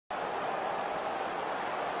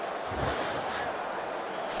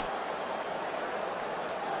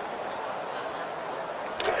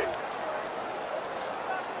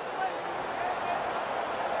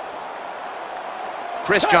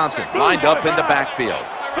Chris Johnson lined up in the backfield.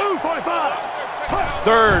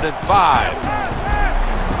 3rd and 5.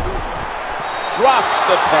 Drops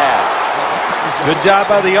the pass. Good job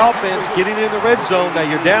by the offense getting in the red zone. Now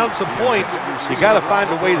you're down some points. You got to find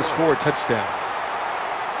a way to score a touchdown.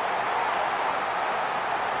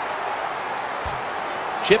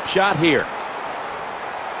 Chip shot here.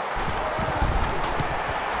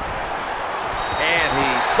 And he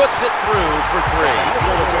puts it through for 3.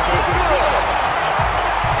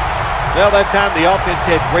 Well, that time the offense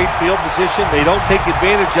had great field position. They don't take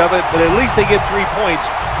advantage of it, but at least they get 3 points.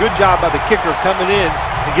 Good job by the kicker coming in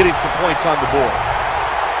and getting some points on the board.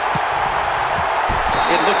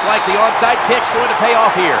 It looks like the onside kick's going to pay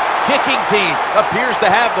off here. Kicking team appears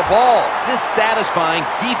to have the ball. This satisfying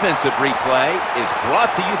defensive replay is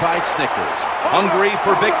brought to you by Snickers. Hungry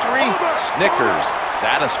for victory? Snickers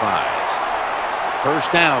satisfies.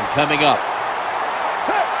 1st down coming up.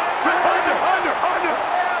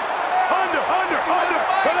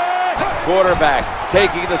 Quarterback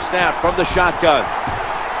taking the snap from the shotgun.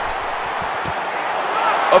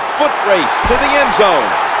 A foot race to the end zone.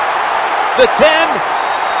 The 10.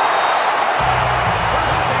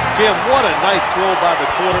 Jim, what a nice throw by the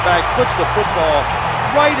quarterback. Puts the football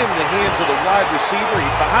right in the hands of the wide receiver.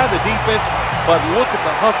 He's behind the defense, but look at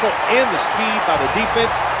the hustle and the speed by the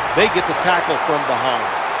defense. They get the tackle from behind.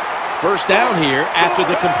 1st down here after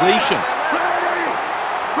the completion.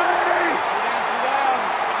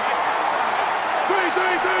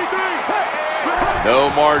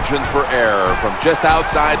 No margin for error from just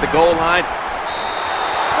outside the goal line.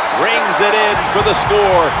 Brings it in for the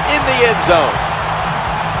score in the end zone.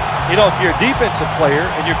 You know, if you're a defensive player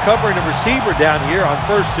and you're covering a receiver down here on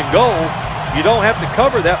 1st and goal, you don't have to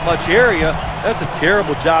cover that much area. That's a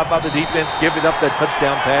terrible job by the defense giving up that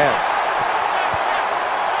touchdown pass.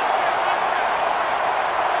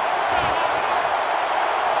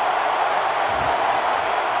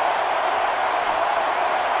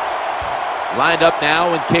 Lined up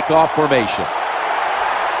now in kickoff formation.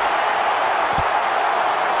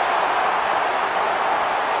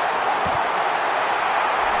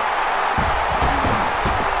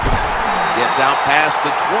 Gets out past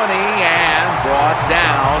the 20 and brought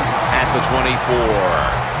down at the 24.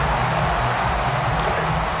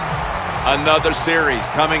 Another series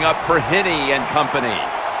coming up for Hinney and company.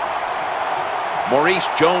 Maurice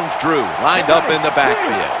Jones-Drew lined up in the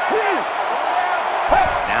backfield.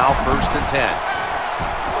 Now 1st and 10.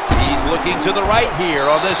 He's looking to the right here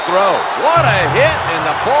on this throw. What a hit, and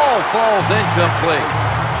the ball falls incomplete.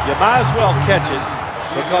 You might as well catch it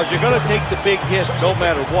because you're going to take the big hit no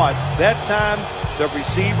matter what. That time, the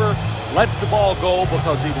receiver lets the ball go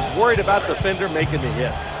because he was worried about the defender making the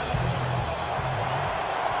hit.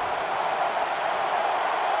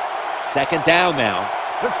 2nd down now.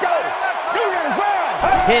 Let's go.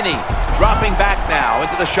 Hinney dropping back now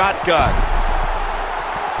into the shotgun.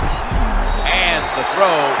 The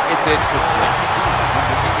throw, it's incomplete.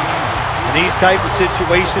 In these type of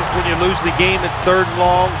situations, when you lose the game, it's 3rd and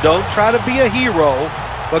long. Don't try to be a hero,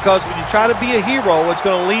 because when you try to be a hero, it's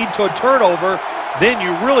going to lead to a turnover. Then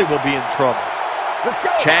you really will be in trouble. Let's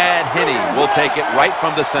go. Chad Hinney will take it right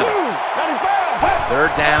from the center.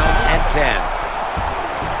 3rd down and 10.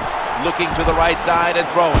 Looking to the right side and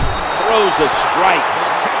throwing. Throws a strike.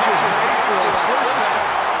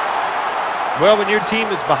 Well, when your team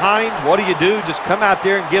is behind, what do? Just come out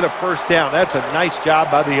there and get a 1st down. That's a nice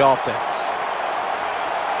job by the offense.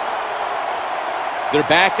 They're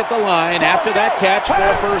back at the line after that catch for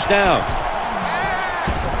a 1st down.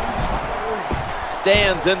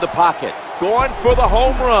 Stands in the pocket, going for the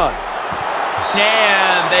home run.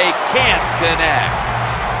 And they can't connect.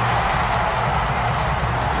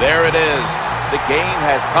 There it is. The game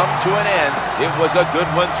has come to an end. It was a good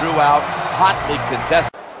one throughout, hotly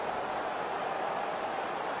contested.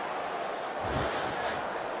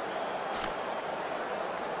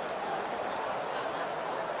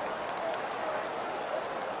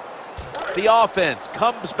 The offense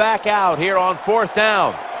comes back out here on 4th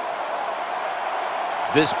down.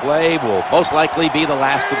 This play will most likely be the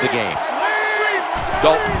last of the game.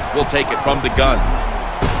 Dalton will take it from the gun.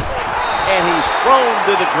 And he's thrown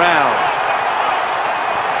to the ground.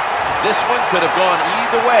 This one could have gone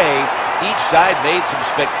either way. Each side made some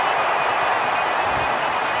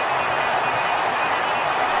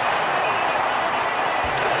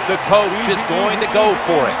The coach is going to go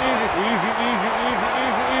for it.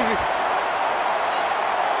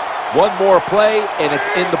 One more play, and it's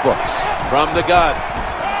in the books. From the gun.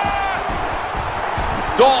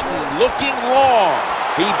 Dalton looking long.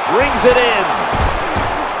 He brings it in.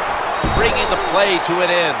 Bringing the play to an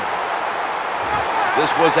end.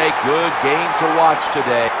 This was a good game to watch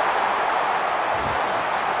today.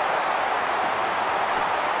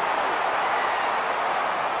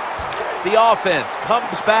 The offense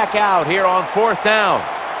comes back out here on 4th down.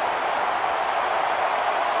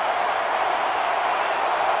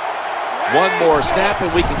 One more snap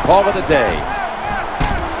and we can call it a day.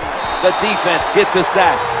 The defense gets a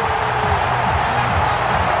sack.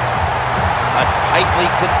 A tightly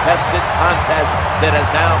contested contest that has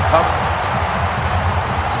now come.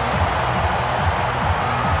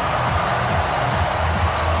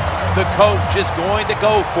 The coach is going to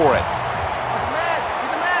go for it.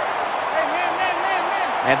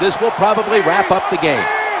 And this will probably wrap up the game.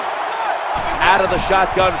 Out of the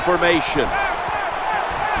shotgun formation.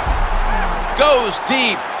 Goes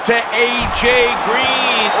deep to A.J.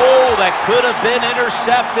 Green. Oh, that could have been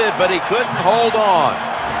intercepted, but he couldn't hold on.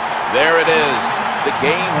 There it is. The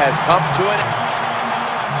game has come to an end.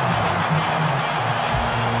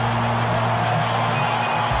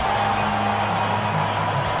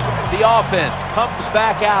 The offense comes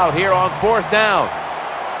back out here on 4th down.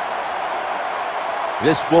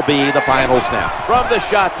 This will be the final snap. From the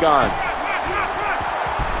shotgun.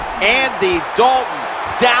 Andy Dalton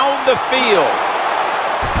down the field.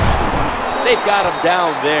 They've got him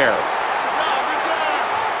down there.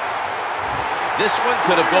 This one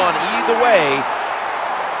could have gone either way.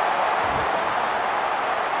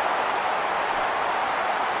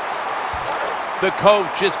 The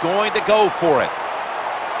coach is going to go for it.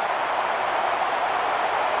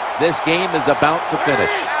 This game is about to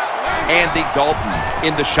finish. Andy Dalton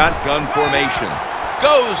in the shotgun formation.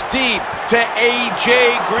 Goes deep to A.J.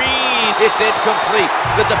 Green. It's incomplete.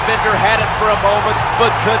 The defender had it for a moment, but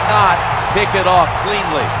could not pick it off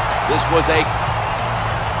cleanly. This was a...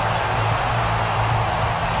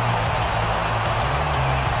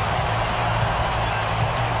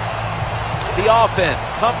 The offense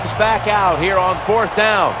comes back out here on 4th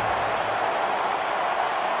down.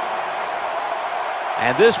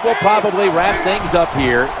 And this will probably wrap things up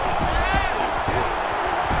here.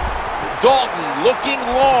 Dalton looking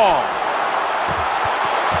long.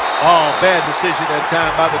 Oh, bad decision that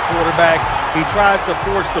time by the quarterback. He tries to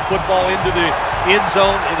force the football into the end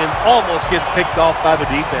zone and it almost gets picked off by the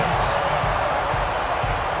defense.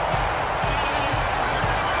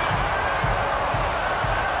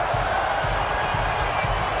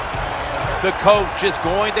 The coach is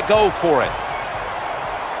going to go for it.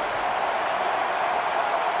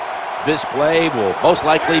 This play will most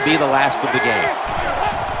likely be the last of the game.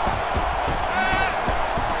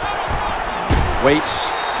 Waits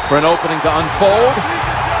for an opening to unfold.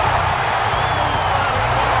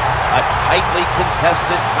 A tightly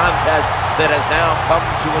contested contest that has now come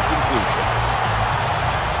to a conclusion.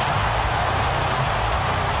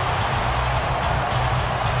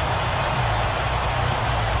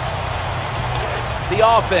 The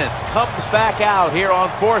offense comes back out here on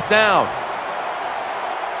 4th down.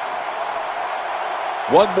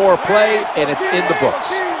 One more play, and it's in the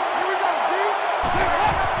books.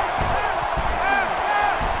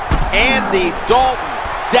 Andy Dalton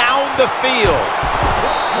down the field.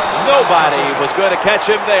 Nobody was going to catch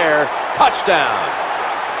him there. Touchdown.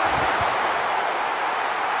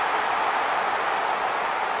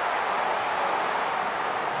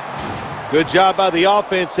 Good job by the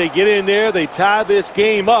offense. They get in there. They tie this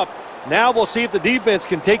game up. Now we'll see if the defense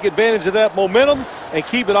can take advantage of that momentum and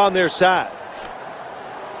keep it on their side.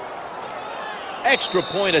 Extra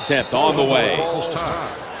point attempt on the way.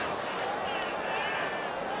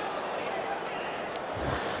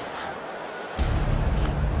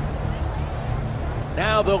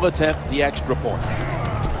 Now they'll attempt the extra point.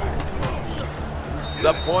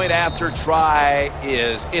 The point after try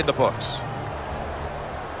is in the books.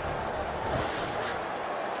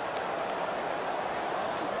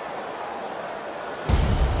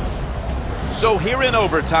 So here in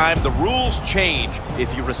overtime, the rules change.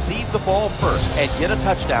 If you receive the ball first and get a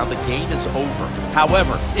touchdown, the game is over.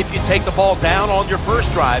 However, if you take the ball down on your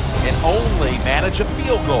first drive and only manage a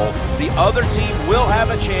field goal, the other team will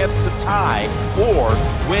have a chance to tie or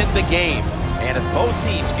win the game. And if both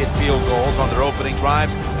teams get field goals on their opening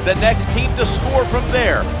drives, the next team to score from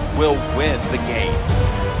there will win the game.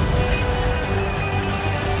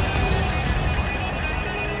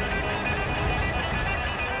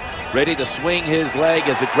 Ready to swing his leg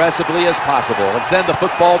as aggressively as possible and send the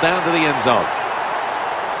football down to the end zone.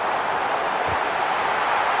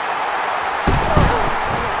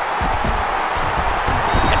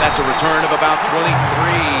 And that's a return of about 23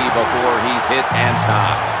 before he's hit and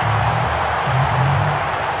stopped.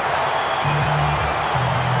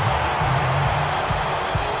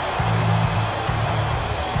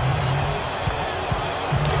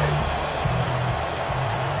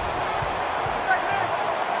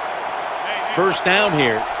 First down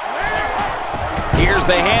here. Here's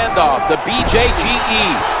the handoff to BJGE.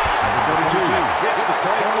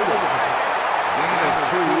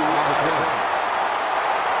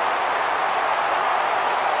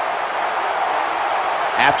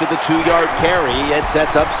 After the 2-yard carry, it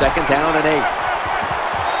sets up second down and 8.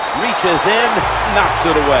 Reaches in, knocks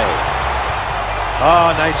it away.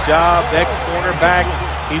 Oh, nice job. That cornerback,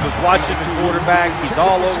 he was watching the quarterback. He's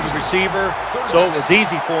all over the receiver, so it was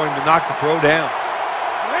easy for him to knock the throw down.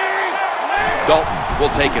 Dalton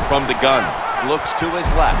will take it from the gun. Looks to his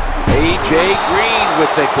left. A.J. Green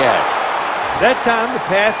with the catch. That time the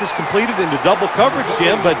pass is completed into double coverage,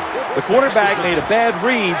 Jim, but the quarterback made a bad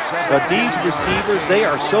read. But these receivers, they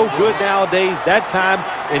are so good nowadays. That time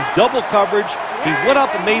in double coverage, he went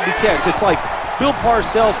up and made the catch. It's like Bill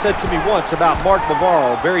Parcells said to me once about Mark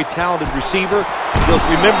Bavaro, a very talented receiver. He goes,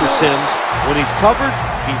 remember, Sims, when he's covered,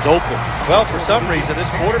 he's open. Well, for some reason, this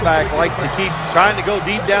quarterback likes to keep trying to go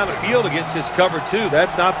deep down the field against his cover two.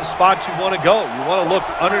 That's not the spot you want to go. You want to look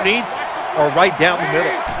underneath or right down the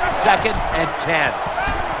middle. Second and 10.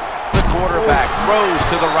 The quarterback throws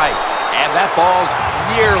to the right, and that ball's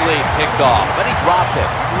nearly picked off, but he dropped it.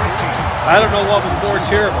 I don't know what was more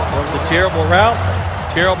terrible. It was a terrible route,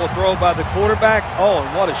 terrible throw by the quarterback. Oh,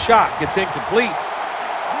 and what a shot. It's incomplete.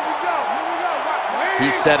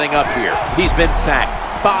 He's setting up here. He's been sacked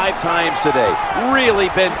 5 times today. Really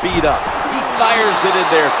been beat up. He fires it in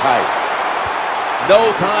there tight.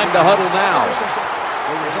 No time to huddle now.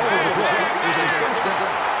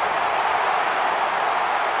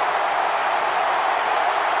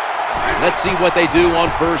 Let's see what they do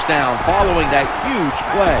on first down following that huge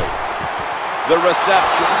play. The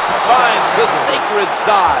reception finds the sacred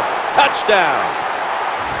sod. Touchdown.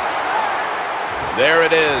 There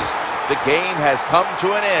it is. The game has come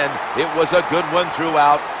to an end. It was a good one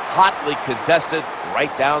throughout, hotly contested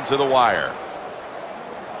right down to the wire.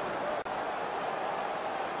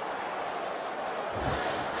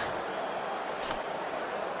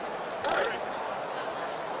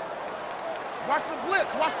 Watch the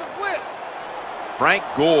blitz, watch the blitz. Frank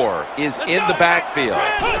Gore is in the backfield.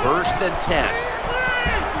 First and 10.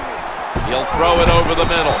 He'll throw it over the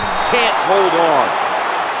middle. Can't hold on.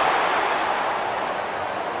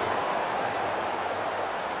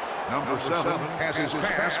 Number 7 passes his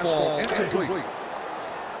fastball incomplete.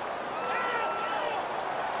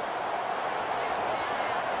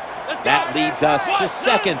 That leads us to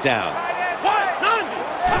second down.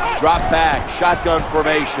 Drop back, shotgun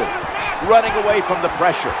formation. Running away from the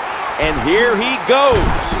pressure. And here he goes.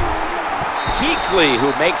 Kuechly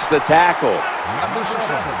who makes the tackle. Number 7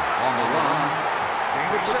 on the line.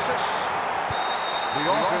 Number 6. The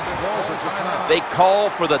offense calls a timeout. They call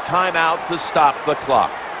for the timeout to stop the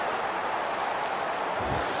clock.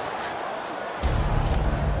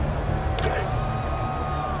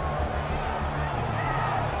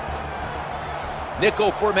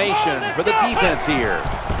 Nickel formation for the defense here.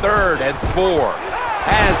 3rd and 4.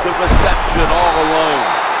 Has the reception all alone.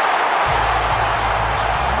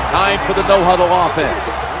 Time for the no-huddle offense.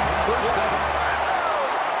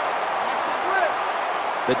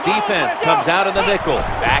 The defense comes out in the nickel.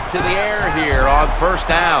 Back to the air here on first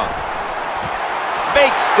down.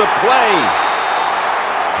 Makes the play.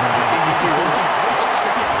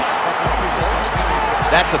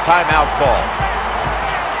 That's a timeout call.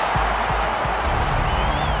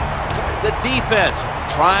 The defense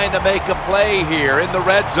trying to make a play here in the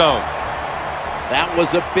red zone. That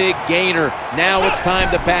was a big gainer. Now it's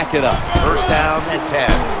time to back it up. First down and 10.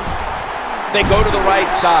 They go to the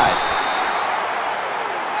right side.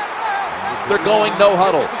 They're going no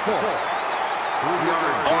huddle.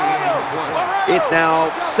 It's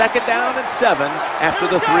now second down and 7 after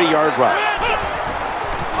the 3-yard run.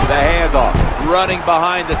 The handoff, running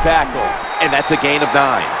behind the tackle, and that's a gain of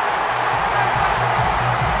 9.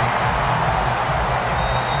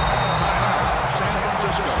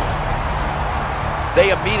 They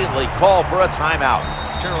immediately call for a timeout.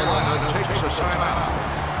 Carolina takes a timeout.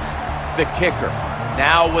 The kicker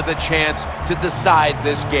now with a chance to decide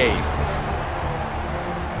this game.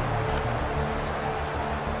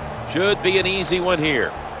 Should be an easy one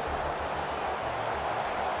here.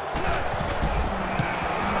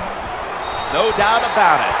 No doubt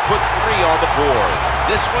about it. Put 3 on the board.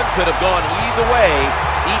 This one could have gone either way.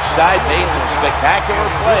 Each side made some spectacular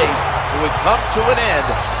plays. It would come to an end,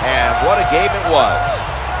 and what a game it was.